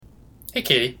Hey,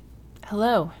 Katie.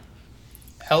 Hello.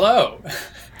 Hello.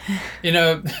 You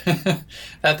know,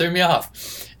 that threw me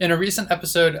off. In a recent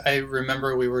episode, I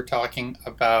remember we were talking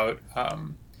about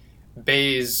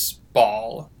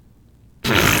baseball.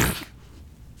 I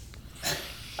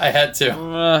had to.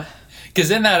 Uh, Because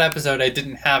in that episode, I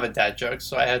didn't have a dad joke,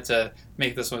 so I had to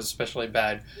make this one especially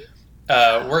bad.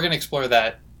 We're going to explore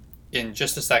that in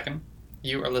just a second.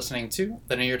 You are listening to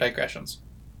Linear Digressions.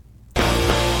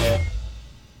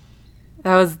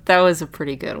 that was a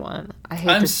pretty good one. I hate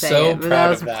I'm to say so it, but that proud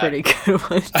was of a that. pretty good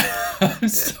one. I'm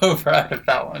so proud of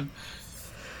that one.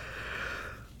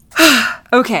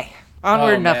 Okay,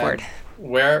 onward Oh and man, upward.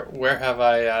 where have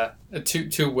I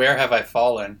to where have I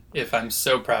fallen? If I'm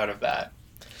so proud of that,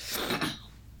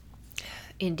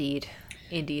 Indeed,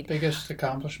 indeed. biggest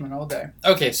accomplishment all day.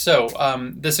 Okay, so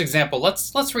this example,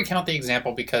 let's recount the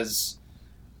example because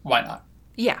why not?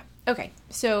 Yeah. Okay.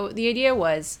 So the idea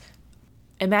was,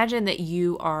 imagine that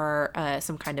you are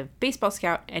some kind of baseball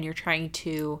scout and you're trying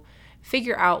to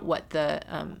figure out what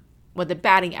the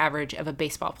batting average of a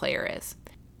baseball player is.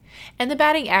 And the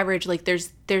batting average, like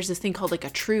there's this thing called like a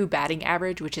true batting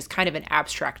average, which is kind of an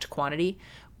abstract quantity,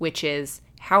 which is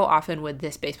how often would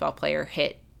this baseball player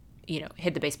hit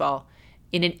the baseball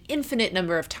in an infinite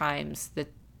number of times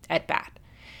that at bat.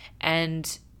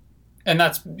 And And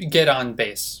that's get on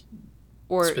base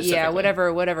or yeah,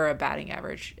 specifically. whatever a batting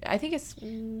average. I think it's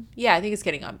yeah, I think it's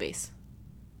getting on base.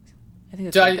 I think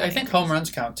that's Do what a I batting think average home is.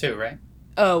 runs count too, right?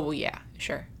 Oh, well, yeah,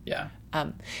 sure. Yeah.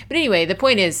 But anyway, the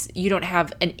point is you don't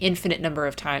have an infinite number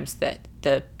of times that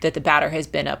the batter has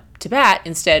been up to bat.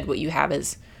 Instead, what you have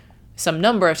is some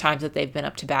number of times that they've been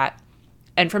up to bat.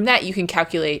 And from that, you can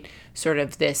calculate sort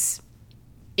of this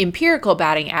empirical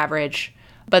batting average.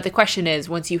 But the question is,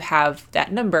 once you have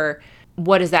that number,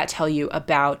 what does that tell you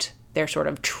about their sort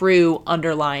of true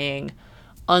underlying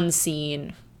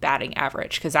unseen batting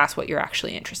average? Because that's what you're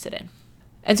actually interested in.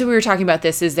 And so we were talking about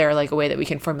this. Is there like a way that we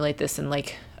can formulate this in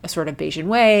like a sort of Bayesian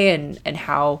way, and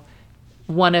how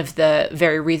one of the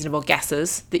very reasonable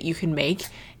guesses that you can make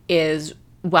is,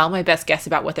 well, my best guess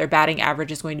about what their batting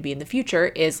average is going to be in the future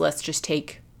is let's just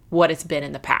take what it's been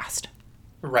in the past.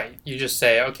 Right. You just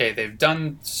say, okay, they've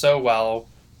done so well,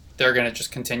 they're going to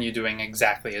just continue doing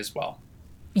exactly as well.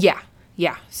 Yeah,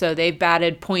 yeah. So they've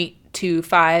batted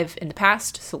 .25 in the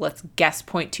past, so let's guess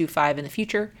 .25 in the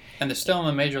future. And they're still in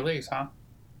the major leagues, huh?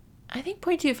 I think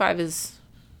 .25 is,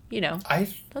 I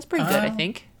that's pretty good, I uh,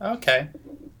 think. okay.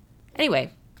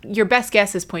 Anyway, your best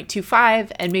guess is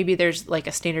 .25, and maybe there's like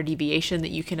a standard deviation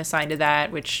that you can assign to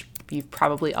that, which you've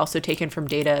probably also taken from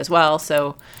data as well.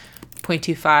 So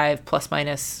 .25 plus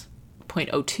minus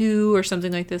 .02 or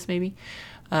something like this, maybe.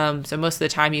 So most of the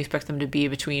time you expect them to be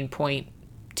between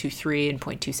 .23 and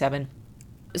 .27.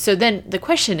 So then the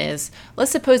question is,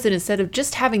 let's suppose that instead of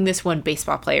just having this one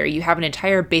baseball player, you have an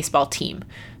entire baseball team.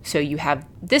 So you have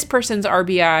this person's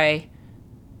RBI.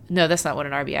 No, that's not what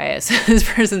an RBI is. This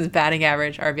person's batting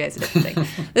average. RBI is a different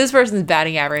thing. This person's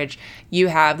batting average. You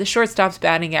have the shortstop's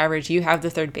batting average. You have the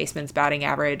third baseman's batting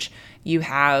average. You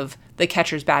have the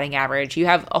catcher's batting average. You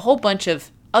have a whole bunch of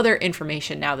other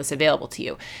information now that's available to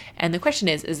you. And the question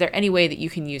is there any way that you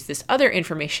can use this other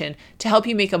information to help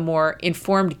you make a more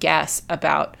informed guess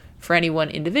about, for any one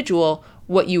individual,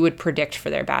 what you would predict for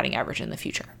their batting average in the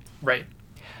future? Right.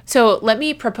 So let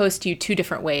me propose to you two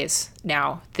different ways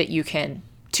now that you can,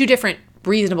 two different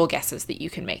reasonable guesses that you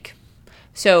can make.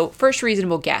 So first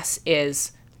reasonable guess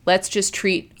is, let's just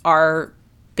treat our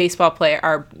baseball player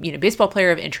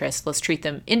of interest, let's treat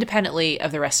them independently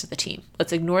of the rest of the team.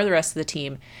 Let's ignore the rest of the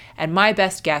team. And my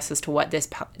best guess as to what this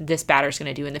batter is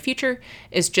going to do in the future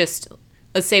is just,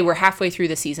 let's say we're halfway through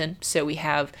the season. So we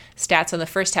have stats on the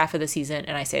first half of the season,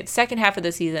 and I say the second half of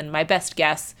the season, my best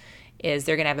guess is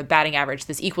they're going to have a batting average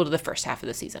that's equal to the first half of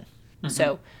the season. Mm-hmm.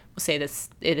 So we'll say that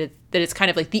it's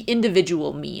kind of like the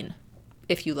individual mean,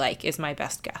 if you like, is my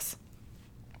best guess.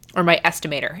 Or my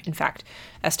estimator. In fact,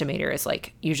 estimator is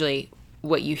like usually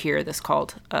what you hear this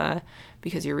called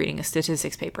because you're reading a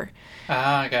statistics paper.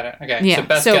 Ah, I got it. Okay. Yeah, So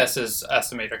best so- guess is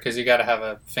estimator because you got to have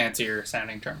a fancier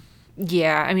sounding term.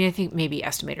 Yeah, I mean, I think maybe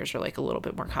estimators are like a little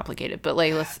bit more complicated, but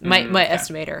like my Okay.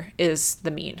 estimator is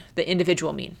the mean, the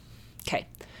individual mean. Okay,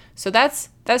 so that's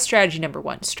strategy number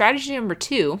one. Strategy number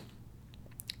two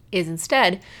is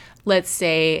instead, let's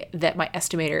say that my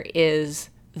estimator is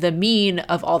the mean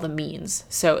of all the means.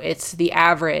 So it's the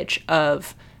average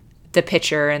of the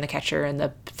pitcher and the catcher and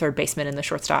the third baseman and the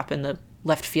shortstop and the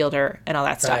left fielder and all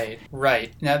that stuff. Right.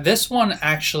 Right. Now this one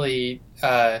actually,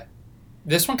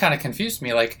 this one kind of confused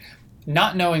me. Like,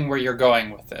 not knowing where you're going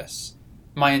with this,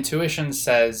 my intuition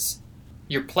says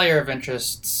your player of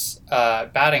interest's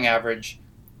batting average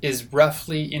is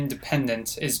roughly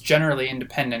independent, is generally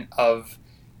independent of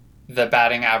the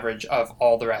batting average of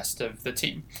all the rest of the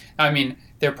team. I mean,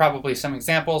 there are probably some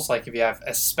examples, like if you have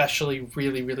especially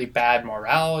really, really bad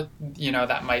morale,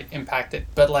 that might impact it.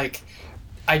 But, like,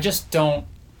 I just don't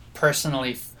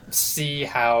personally see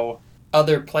how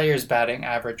other players' batting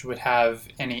average would have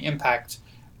any impact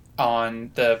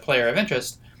on the player of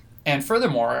interest. And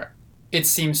furthermore, it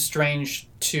seems strange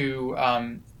to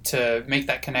make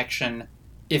that connection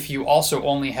if you also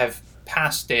only have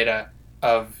past data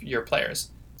of your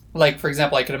players. Like, for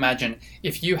example, I could imagine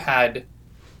if you had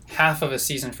half of a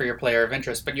season for your player of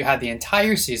interest, but you had the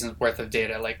entire season's worth of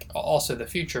data, like also the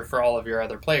future for all of your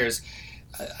other players.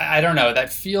 I don't know,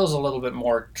 that feels a little bit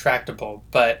more tractable,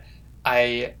 but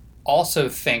I also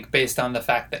think, based on the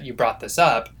fact that you brought this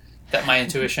up, that my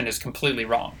intuition is completely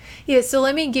wrong. Yeah, so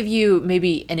let me give you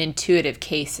maybe an intuitive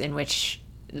case in which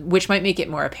might make it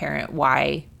more apparent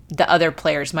why the other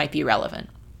players might be relevant.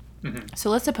 Mm-hmm. So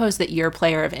let's suppose that your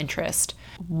player of interest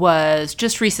was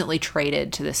just recently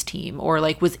traded to this team, or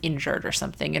like was injured or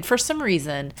something. And for some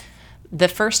reason, the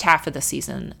first half of the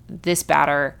season, this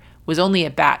batter was only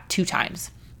at bat 2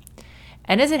 times.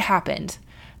 And as it happened,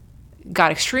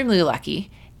 got extremely lucky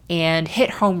and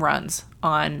hit home runs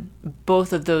on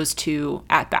both of those 2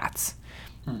 at-bats.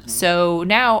 Mm-hmm. So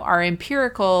now our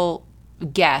empirical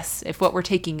guess, if what we're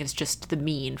taking is just the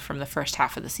mean from the first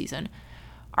half of the season,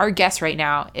 our guess right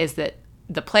now is that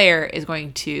the player is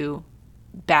going to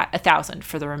bat 1,000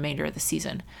 for the remainder of the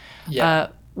season. Yeah.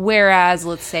 Whereas,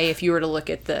 let's say, if you were to look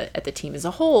at the team as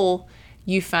a whole,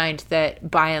 you find that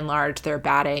by and large they're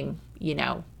batting,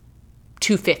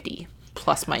 250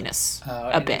 plus minus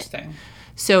a bit.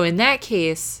 So in that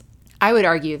case, I would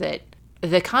argue that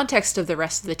the context of the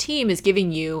rest of the team is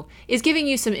giving you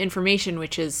some information,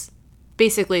 which is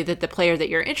basically that the player that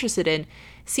you're interested in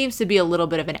seems to be a little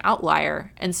bit of an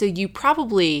outlier. And so you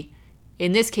probably,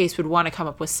 in this case, would want to come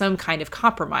up with some kind of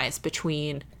compromise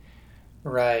between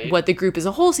what the group as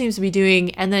a whole seems to be doing,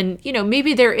 and then,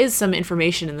 maybe there is some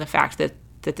information in the fact that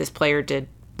this player did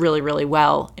really, really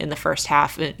well in the first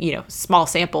half, small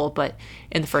sample, but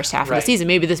in the first half of the season,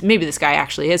 maybe this guy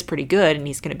actually is pretty good and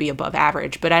he's going to be above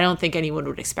average, but I don't think anyone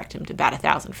would expect him to bat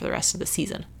 1,000 for the rest of the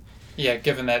season. Yeah,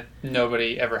 given that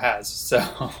nobody ever has,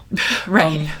 so.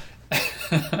 Right.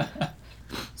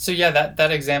 So yeah,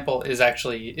 that example is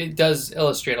actually, it does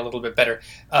illustrate a little bit better.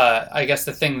 I guess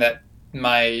the thing that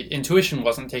my intuition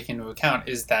wasn't taking into account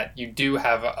is that you do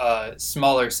have a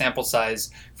smaller sample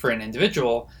size for an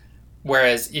individual,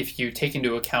 whereas if you take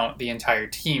into account the entire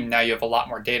team, now you have a lot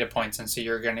more data points, and so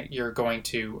you're going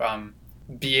to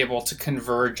be able to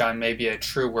converge on maybe a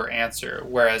truer answer.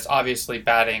 Whereas obviously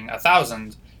batting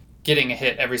 1,000, getting a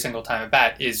hit every single time at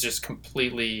bat is just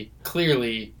completely,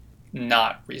 clearly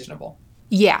not reasonable.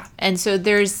 Yeah, and so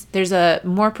there's a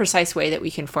more precise way that we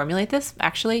can formulate this,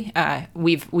 actually.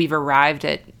 We've arrived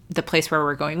at the place where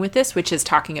we're going with this, which is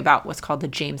talking about what's called the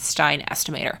James Stein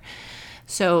estimator.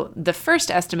 So the first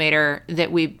estimator that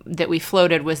we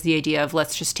floated was the idea of,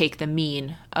 let's just take the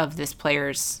mean of this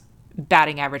player's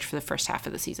batting average for the first half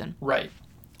of the season. Right.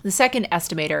 The second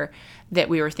estimator that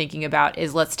we were thinking about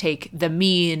is, let's take the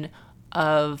mean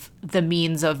of the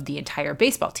means of the entire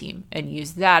baseball team and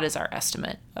use that as our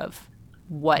estimate of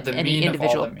what the any mean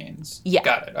individual. Of all the means. Yeah.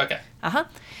 Got it. Okay. Uh-huh.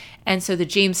 And so the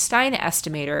James Stein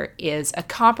estimator is a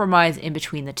compromise in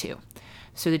between the two.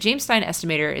 So the James Stein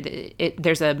estimator,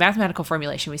 there's a mathematical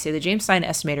formulation. We say the James Stein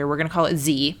estimator, we're going to call it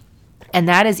Z, and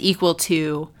that is equal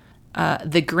to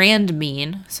the grand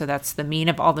mean, so that's the mean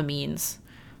of all the means,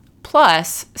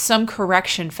 plus some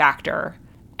correction factor,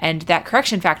 and that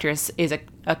correction factor is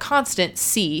a constant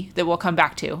C that we'll come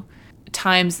back to,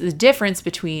 times the difference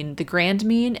between the grand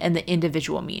mean and the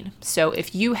individual mean. So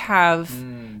if you have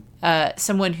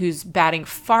someone who's batting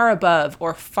far above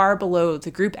or far below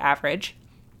the group average,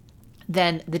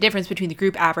 then the difference between the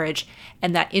group average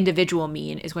and that individual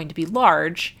mean is going to be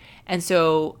large. And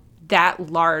so that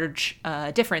large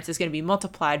difference is going to be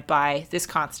multiplied by this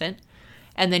constant.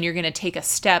 And then you're going to take a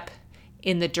step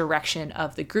in the direction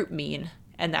of the group mean.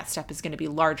 And that step is going to be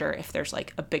larger if there's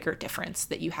like a bigger difference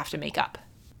that you have to make up.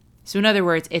 So in other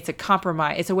words, it's a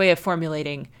compromise. It's a way of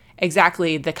formulating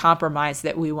exactly the compromise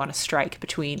that we want to strike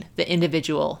between the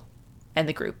individual and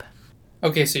the group.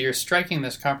 Okay, so you're striking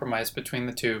this compromise between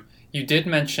the two. You did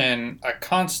mention a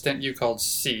constant you called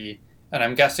C, and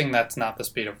I'm guessing that's not the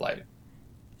speed of light.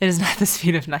 It is not the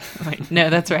speed of light. No,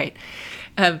 that's right.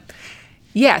 So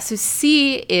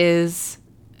C is,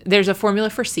 there's a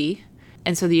formula for C,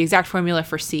 and so the exact formula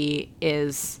for C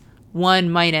is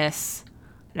 1 minus,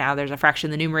 now there's a fraction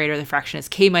in the numerator, the fraction is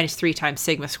K minus 3 times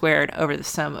sigma squared over the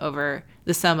sum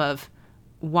of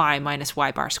y minus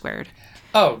y bar squared.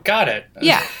 Oh, got it.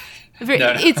 Yeah.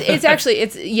 No. It's actually,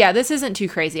 this isn't too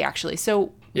crazy, actually.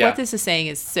 So what this is saying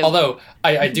is... so. Although,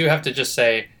 I do have to just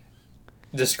say,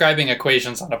 describing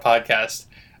equations on a podcast,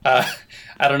 I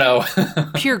don't know.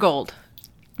 Pure gold.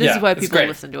 This is why people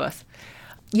listen to us.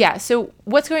 Yeah, so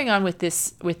what's going on with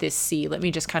this C? Let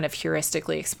me just kind of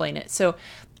heuristically explain it. So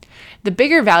the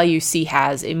bigger value C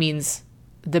has, it means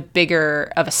the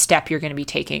bigger of a step you're going to be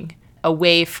taking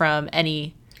away from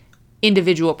any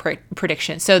individual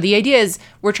prediction. So the idea is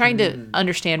we're trying to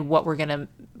understand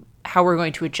how we're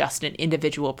going to adjust an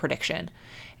individual prediction.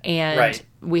 And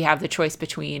we have the choice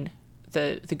between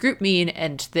the group mean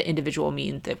and the individual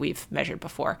mean that we've measured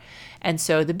before. And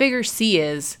so the bigger C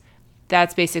is,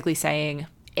 that's basically saying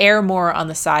err more on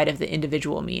the side of the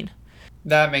individual mean.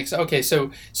 That makes... Okay,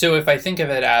 so if I think of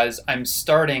it as I'm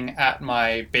starting at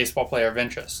my baseball player of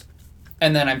interest,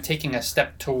 and then I'm taking a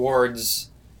step towards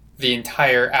the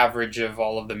entire average of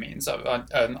all of the means on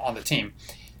the team.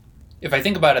 If I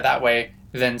think about it that way,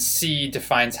 then C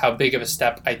defines how big of a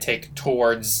step I take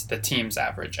towards the team's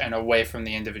average and away from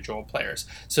the individual players.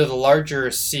 So the larger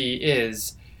C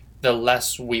is, the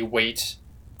less we weight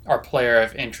our player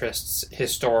of interest's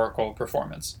historical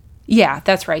performance. Yeah,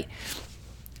 that's right.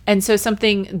 And so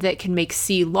something that can make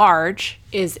C large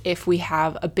is if we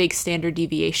have a big standard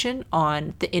deviation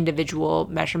on the individual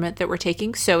measurement that we're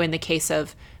taking. So in the case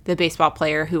of the baseball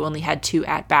player who only had 2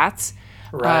 at-bats,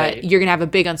 you're going to have a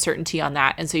big uncertainty on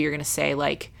that. And so you're going to say,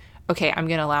 like, okay, I'm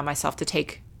going to allow myself to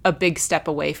take a big step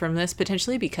away from this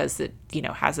potentially because it,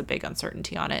 has a big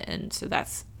uncertainty on it. And so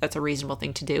that's a reasonable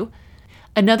thing to do.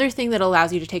 Another thing that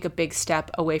allows you to take a big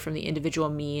step away from the individual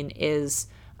mean is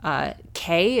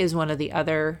K is one of the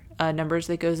other numbers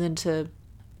that goes into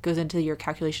your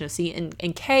calculation of C.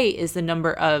 And K is the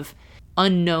number of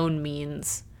unknown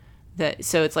means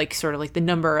so it's like sort of like the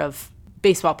number of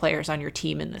baseball players on your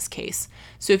team in this case.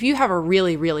 So if you have a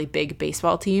really, really big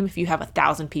baseball team, if you have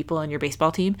 1,000 people on your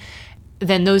baseball team,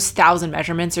 then those 1,000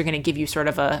 measurements are going to give you sort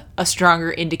of a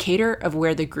stronger indicator of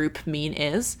where the group mean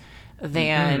is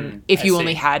than if you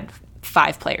only had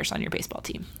 5 players on your baseball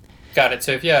team. Got it.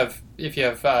 So if you have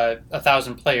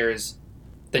 1,000 players,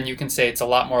 then you can say it's a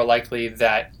lot more likely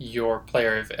that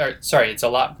it's a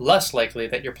lot less likely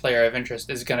that your player of interest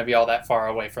is going to be all that far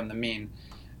away from the mean,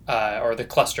 or the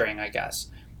clustering, I guess.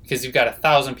 Because you've got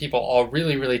 1,000 people all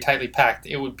really, really tightly packed.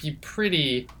 It would be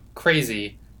pretty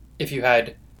crazy if you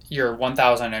had your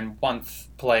 1,001th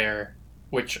player,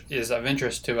 which is of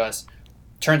interest to us.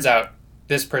 Turns out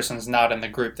this person's not in the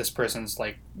group. This person's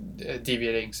like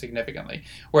deviating significantly.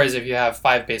 Whereas if you have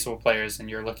 5 baseball players and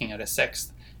you're looking at a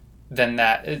 6th, then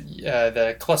that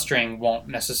the clustering won't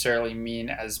necessarily mean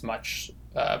as much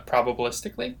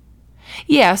probabilistically.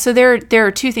 Yeah, so there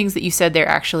are 2 things that you said there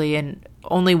actually, and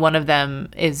only one of them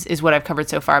is what I've covered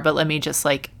so far, but let me just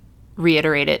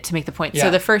reiterate it to make the point. Yeah.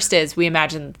 So the first is we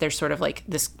imagine there's sort of like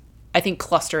this, I think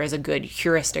cluster is a good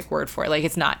heuristic word for it. Like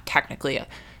it's not technically a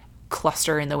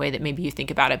cluster in the way that maybe you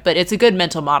think about it, but it's a good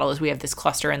mental model as we have this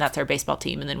cluster and that's our baseball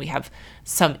team, and then we have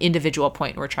some individual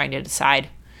point and we're trying to decide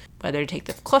whether to take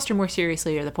the cluster more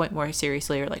seriously or the point more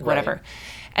seriously or whatever. Right.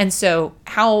 And so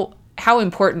how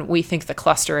important we think the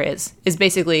cluster is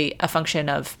basically a function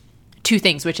of 2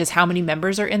 things, which is how many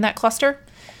members are in that cluster.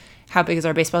 How big is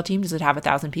our baseball team? Does it have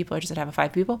 1,000 people or does it have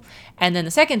 5 people? And then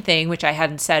the second thing, which I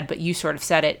hadn't said, but you sort of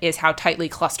said it, is how tightly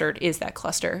clustered is that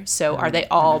cluster? So are they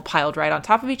all piled right on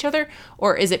top of each other,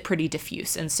 or is it pretty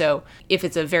diffuse? And so if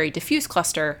it's a very diffuse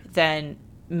cluster, then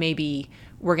maybe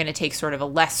we're going to take sort of a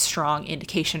less strong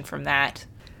indication from that.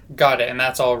 Got it. And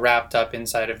that's all wrapped up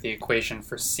inside of the equation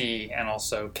for C and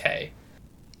also K.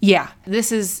 Yeah.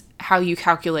 This is how you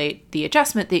calculate the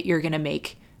adjustment that you're going to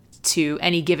make to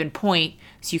any given point.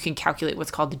 So you can calculate what's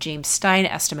called the James Stein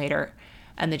estimator.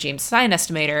 And the James Stein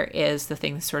estimator is the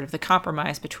thing that's sort of the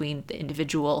compromise between the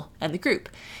individual and the group.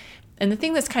 And the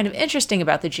thing that's kind of interesting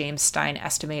about the James Stein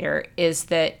estimator is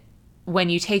that when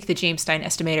you take the James Stein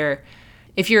estimator,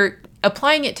 if you're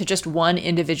applying it to just one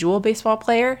individual baseball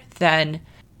player, then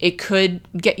it could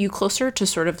get you closer to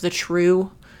sort of the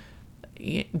true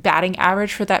batting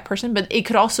average for that person, but it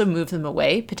could also move them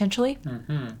away potentially.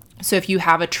 Mm-hmm. So if you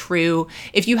had a true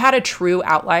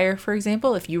outlier, for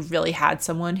example, if you really had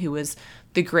someone who was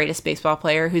the greatest baseball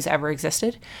player who's ever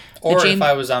existed. Or if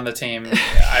I was on the team,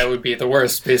 I would be the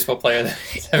worst baseball player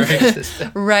that's ever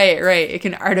existed. Right. It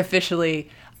can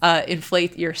artificially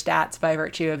inflate your stats by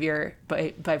virtue of your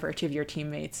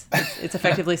teammates. It's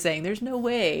effectively saying there's no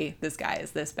way this guy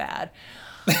is this bad.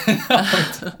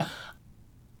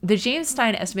 The James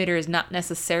Stein estimator is not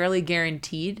necessarily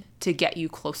guaranteed to get you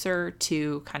closer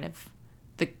to kind of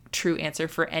true answer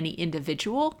for any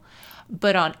individual,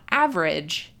 but on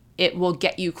average, it will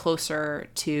get you closer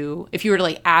to, if you were to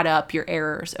like add up your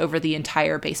errors over the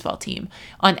entire baseball team,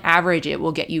 on average, it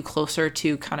will get you closer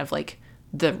to kind of like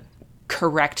the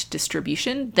correct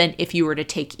distribution than if you were to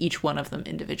take each one of them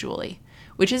individually,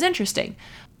 which is interesting.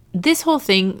 This whole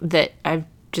thing that I've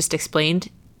just explained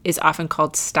is often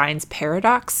called Stein's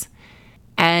paradox.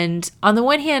 And on the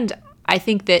one hand, I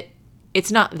think that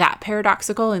it's not that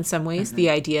paradoxical in some ways, the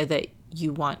idea that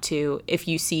you want to, if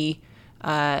you see,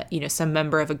 some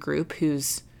member of a group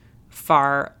who's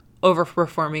far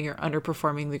overperforming or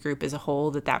underperforming the group as a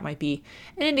whole, that might be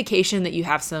an indication that you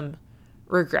have some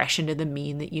regression to the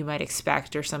mean that you might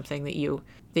expect, or something that you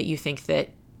think that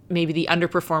maybe the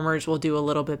underperformers will do a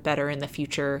little bit better in the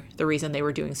future. The reason they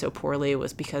were doing so poorly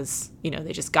was because,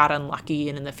 they just got unlucky,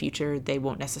 and in the future they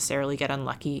won't necessarily get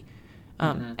unlucky.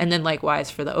 And then likewise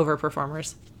for the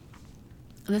overperformers.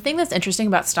 And the thing that's interesting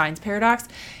about Stein's paradox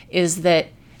is that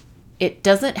it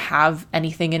doesn't have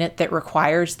anything in it that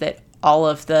requires that all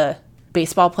of the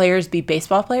baseball players be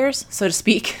baseball players, so to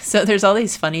speak. So there's all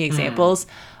these funny examples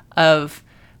of,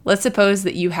 let's suppose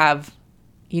that you have,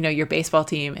 your baseball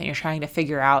team and you're trying to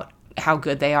figure out how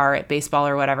good they are at baseball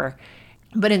or whatever.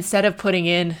 But instead of putting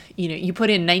in, you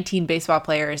put in 19 baseball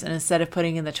players, and instead of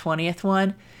putting in the 20th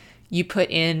one, you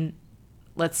put in,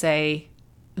 let's say,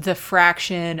 the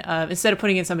fraction of, instead of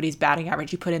putting in somebody's batting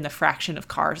average, you put in the fraction of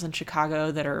cars in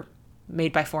Chicago that are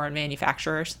made by foreign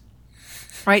manufacturers,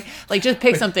 right? Like, just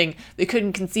pick something that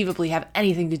couldn't conceivably have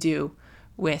anything to do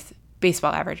with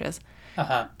baseball averages.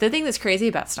 The thing that's crazy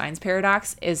about Stein's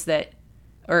paradox is that,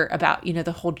 or about,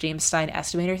 the whole James Stein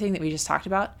estimator thing that we just talked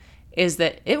about, is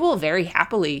that it will very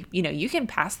happily, you can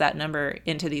pass that number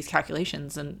into these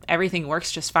calculations and everything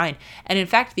works just fine. And in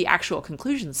fact, the actual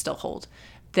conclusions still hold,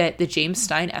 that the James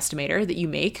Stein estimator that you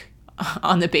make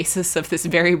on the basis of this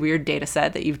very weird data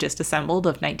set that you've just assembled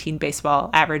of 19 baseball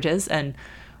averages and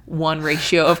one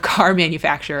ratio of car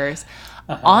manufacturers,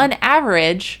 on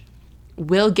average,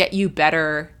 will get you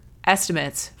better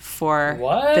estimates for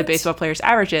the baseball players'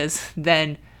 averages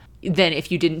than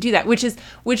if you didn't do that, which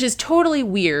is totally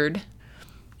weird.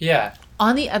 Yeah.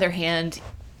 On the other hand,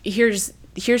 here's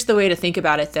the way to think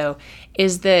about it, though,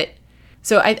 is that,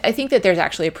 so I think that there's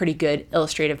actually a pretty good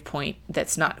illustrative point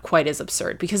that's not quite as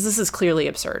absurd, because this is clearly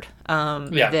absurd.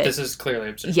 This is clearly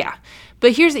absurd. Yeah.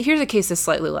 But here's a case that's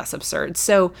slightly less absurd.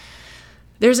 So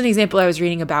there's an example I was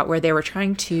reading about where they were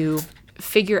trying to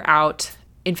figure out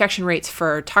infection rates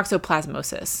for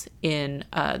toxoplasmosis in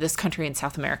this country in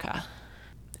South America.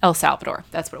 El Salvador,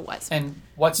 that's what it was. And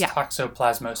what's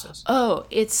toxoplasmosis? Oh,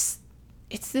 it's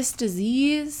this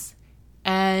disease,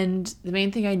 and the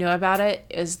main thing I know about it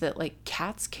is that like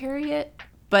cats carry it,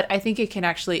 but I think it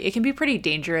can be pretty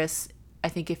dangerous. I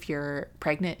think if you're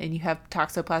pregnant and you have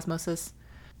toxoplasmosis,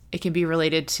 it can be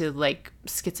related to like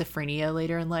schizophrenia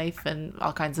later in life and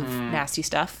all kinds of nasty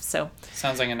stuff. So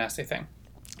sounds like a nasty thing.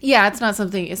 Yeah, it's not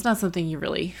something you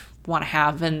really want to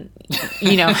have. And,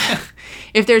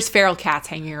 if there's feral cats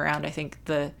hanging around, I think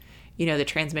the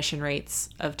transmission rates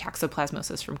of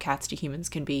toxoplasmosis from cats to humans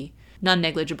can be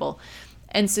non-negligible.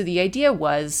 And so the idea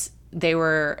was they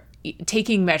were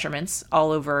taking measurements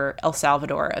all over El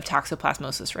Salvador of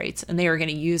toxoplasmosis rates, and they were going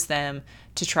to use them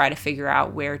to try to figure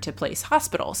out where to place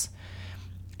hospitals.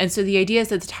 And so the idea is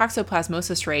that the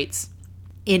toxoplasmosis rates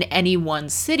in any one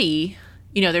city,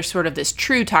 there's sort of this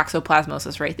true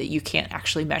toxoplasmosis rate that you can't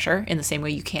actually measure, in the same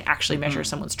way you can't actually measure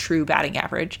someone's true batting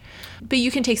average. But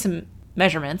you can take some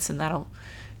measurements, and that'll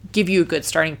give you a good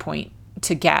starting point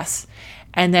to guess.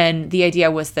 And then the idea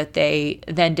was that they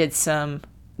then did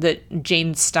the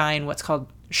James Stein, what's called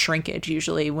shrinkage,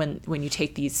 usually when you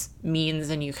take these means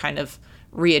and you kind of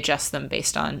readjust them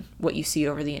based on what you see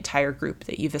over the entire group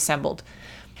that you've assembled.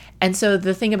 And so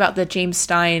the thing about the James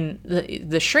Stein,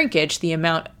 the shrinkage, the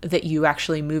amount that you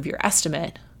actually move your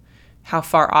estimate, how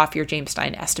far off your James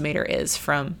Stein estimator is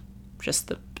from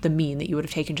just the mean that you would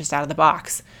have taken just out of the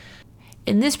box.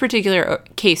 In this particular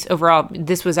case, overall,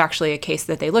 this was actually a case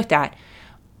that they looked at.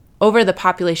 Over the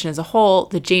population as a whole,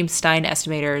 the James Stein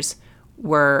estimators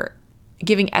were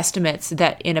giving estimates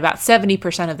that in about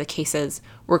 70% of the cases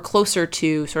were closer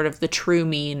to sort of the true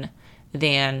mean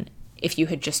than if you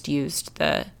had just used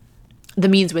the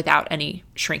means without any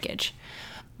shrinkage.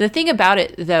 The thing about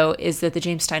it, though, is that the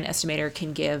James Stein estimator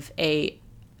can give a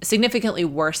significantly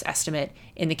worse estimate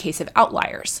in the case of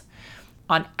outliers.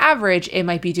 On average, it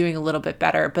might be doing a little bit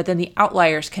better, but then the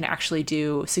outliers can actually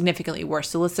do significantly worse.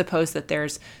 So let's suppose that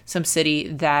there's some city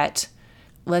that,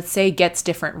 let's say, gets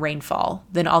different rainfall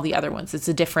than all the other ones. It's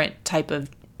a different type of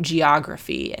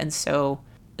geography, and so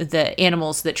the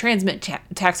animals that transmit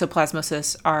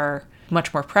toxoplasmosis are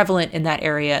much more prevalent in that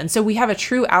area. And so we have a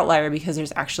true outlier because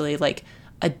there's actually like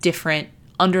a different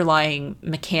underlying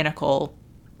mechanical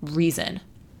reason.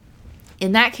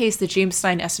 In that case, the James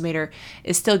Stein estimator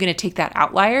is still going to take that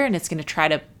outlier and it's going to try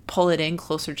to pull it in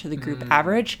closer to the group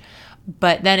average,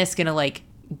 but then it's going to like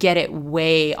get it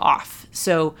way off.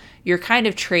 So you're kind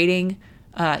of trading,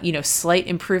 slight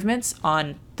improvements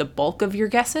on the bulk of your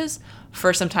guesses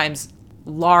for sometimes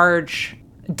large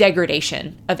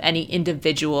degradation of any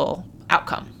individual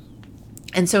outcome.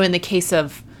 And so in the case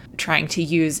of trying to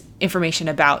use information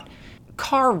about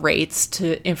car rates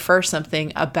to infer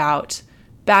something about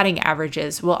batting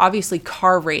averages, well, obviously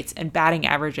car rates and batting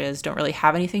averages don't really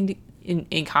have anything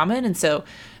in common. And so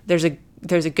there's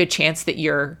a good chance that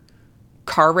your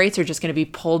car rates are just going to be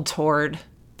pulled toward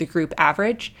the group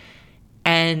average.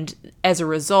 And as a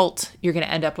result, you're going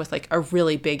to end up with like a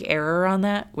really big error on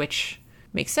that, which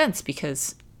makes sense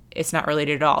because it's not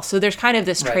related at all. So there's kind of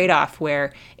this trade-off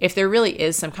where if there really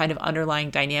is some kind of underlying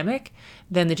dynamic,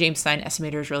 then the James Stein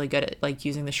estimator is really good at like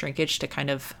using the shrinkage to kind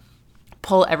of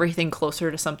pull everything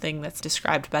closer to something that's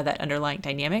described by that underlying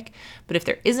dynamic. But if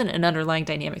there isn't an underlying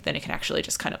dynamic, then it can actually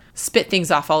just kind of spit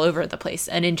things off all over the place.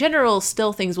 And in general,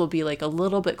 still things will be like a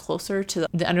little bit closer to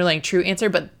the underlying true answer.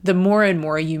 But the more and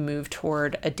more you move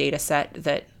toward a data set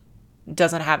that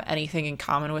doesn't have anything in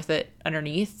common with it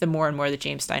underneath, the more and more the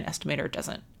James Stein estimator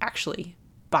doesn't actually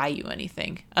buy you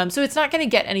anything. So it's not going to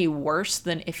get any worse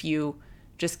than if you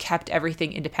just kept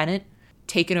everything independent,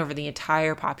 taken over the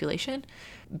entire population.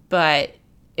 But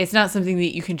it's not something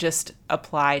that you can just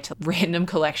apply to random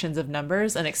collections of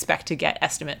numbers and expect to get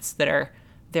estimates that are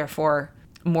therefore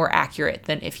more accurate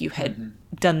than if you had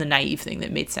done the naive thing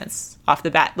that made sense off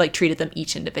the bat, like treated them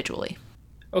each individually.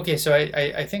 Okay, so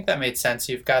I think that made sense.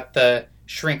 You've got the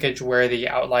shrinkage where the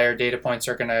outlier data points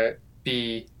are going to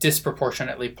be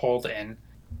disproportionately pulled in.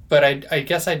 But I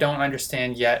guess I don't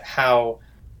understand yet how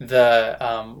the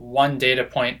one data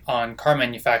point on car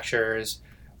manufacturers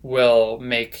will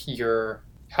make your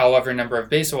however number of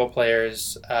baseball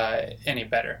players any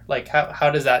better. Like how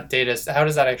does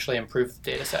that actually improve the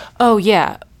data set? Oh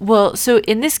yeah. Well, so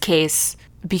in this case,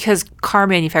 because car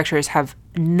manufacturers have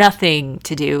nothing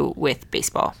to do with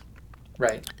baseball,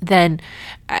 right? Then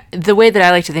the way that I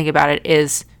like to think about it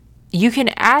is you can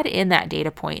add in that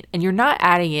data point and you're not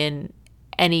adding in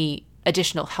any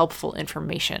additional helpful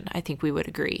information. I think we would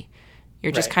agree.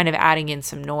 You're just kind of adding in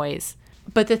some noise.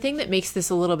 But the thing that makes this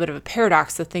a little bit of a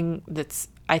paradox, the thing that's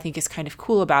I think is kind of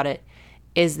cool about it,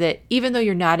 is that even though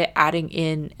you're not adding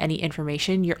in any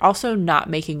information, you're also not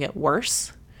making it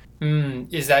worse.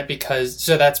 Is that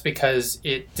that's because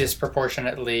it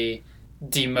disproportionately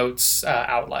demotes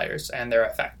outliers and their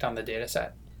effect on the data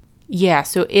set? Yeah,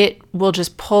 so it will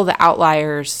just pull the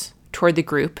outliers toward the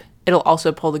group. It'll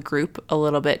also pull the group a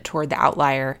little bit toward the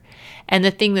outlier. And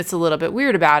the thing that's a little bit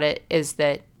weird about it is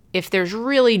that if there's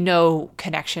really no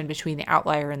connection between the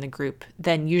outlier and the group,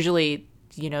 then usually,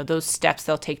 those steps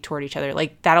they'll take toward each other,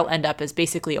 like that'll end up as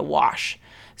basically a wash.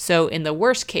 So in the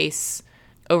worst case,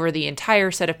 over the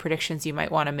entire set of predictions you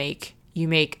might want to make, you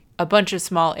make a bunch of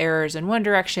small errors in one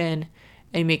direction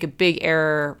and you make a big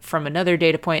error from another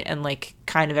data point, and like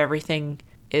kind of everything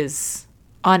is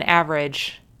on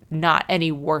average not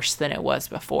any worse than it was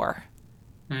before.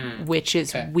 Which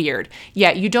is weird.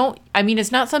 Yeah,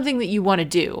 it's not something that you want to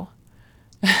do.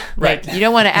 Right. You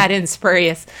don't want to add in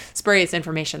spurious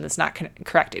information that's not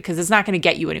corrected because it's not going to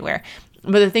get you anywhere.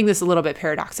 But the thing that's a little bit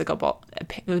paradoxical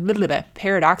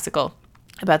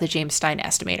about the James Stein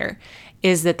estimator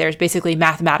is that there's basically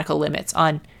mathematical limits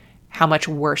on how much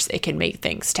worse it can make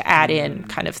things to add in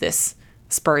kind of this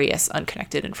spurious,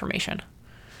 unconnected information.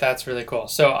 That's really cool.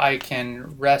 So I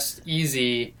can rest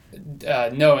easy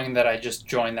knowing that I just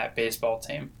joined that baseball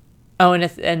team. Oh, and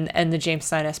the James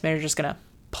Stein estimator is just going to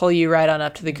pull you right on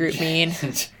up to the group mean?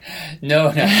 No.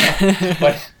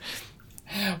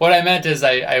 What I meant is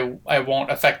I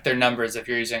won't affect their numbers if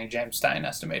you're using a James Stein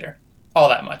estimator. All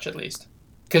that much, at least.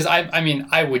 Because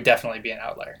I would definitely be an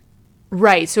outlier.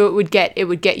 Right. So it would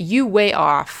get you way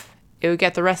off. It would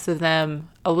get the rest of them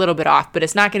a little bit off, but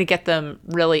it's not going to get them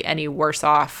really any worse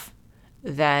off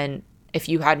than if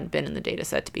you hadn't been in the data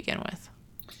set to begin with.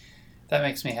 That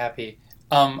makes me happy.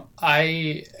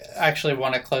 I actually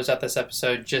want to close out this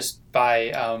episode just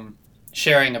by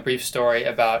sharing a brief story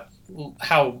about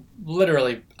how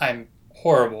literally I'm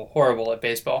horrible at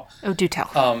baseball. Oh, do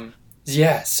tell.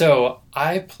 Yeah, so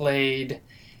I played,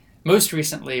 most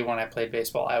recently when I played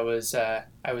baseball, I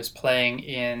was playing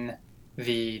in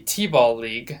the T-ball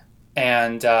league,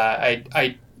 and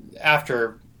I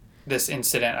after this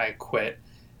incident I quit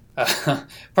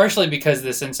partially because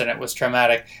this incident was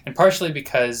traumatic, and partially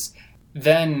because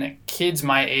then kids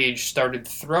my age started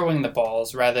throwing the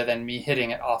balls rather than me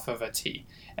hitting it off of a tee.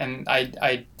 And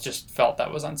I just felt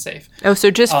that was unsafe. Oh,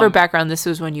 so just for background, this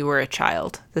was when you were a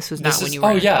child. This was not when you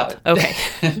were an adult. Okay.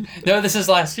 No, this is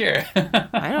last year.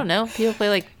 I don't know. People play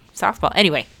like softball.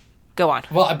 Anyway, go on.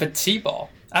 Well, but t-ball.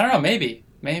 I don't know. Maybe.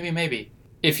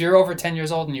 If you're over 10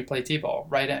 years old and you play t-ball,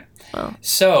 right in. Oh.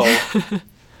 So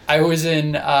I was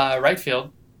in right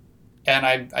field, and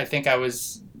I think I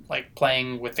was like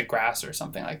playing with the grass or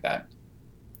something like that.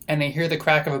 And I hear the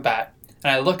crack of a bat,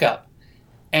 and I look up.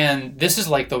 And this is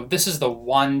the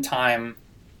one time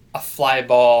a fly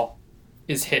ball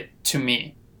is hit to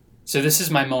me. So this is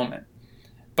my moment.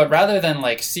 But rather than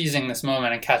like seizing this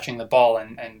moment and catching the ball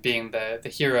and being the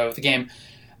hero of the game,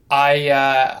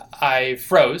 I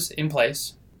froze in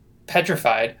place,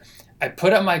 petrified. I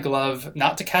put up my glove,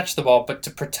 not to catch the ball, but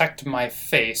to protect my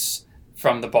face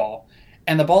from the ball.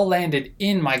 And the ball landed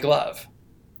in my glove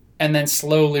and then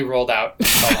slowly rolled out and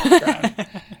fell on the ground.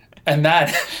 And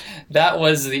that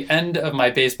was the end of my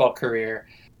baseball career.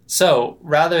 So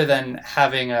rather than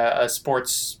having a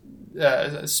sports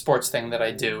thing that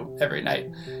I do every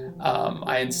night,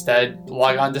 I instead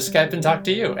log on to Skype and talk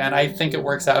to you. And I think it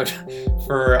works out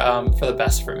for the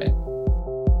best for me.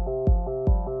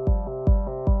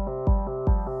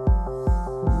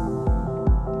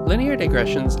 Linear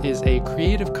Digressions is a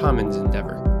Creative Commons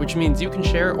endeavor, which means you can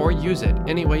share or use it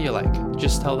any way you like.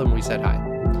 Just tell them we said hi.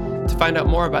 To find out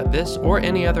more about this or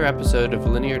any other episode of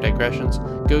Linear Digressions,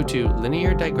 go to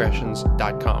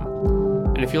lineardigressions.com.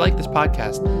 And if you like this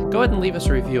podcast, go ahead and leave us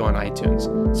a review on iTunes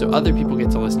so other people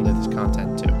get to listen to this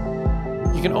content too.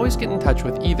 You can always get in touch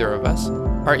with either of us.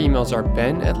 Our emails are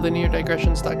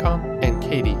ben@lineardigressions.com and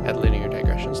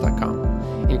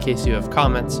katie@lineardigressions.com in case you have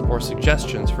comments or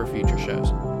suggestions for future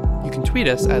shows. You can tweet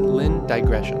us at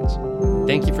lindigressions.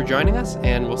 Thank you for joining us,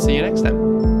 and we'll see you next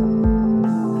time.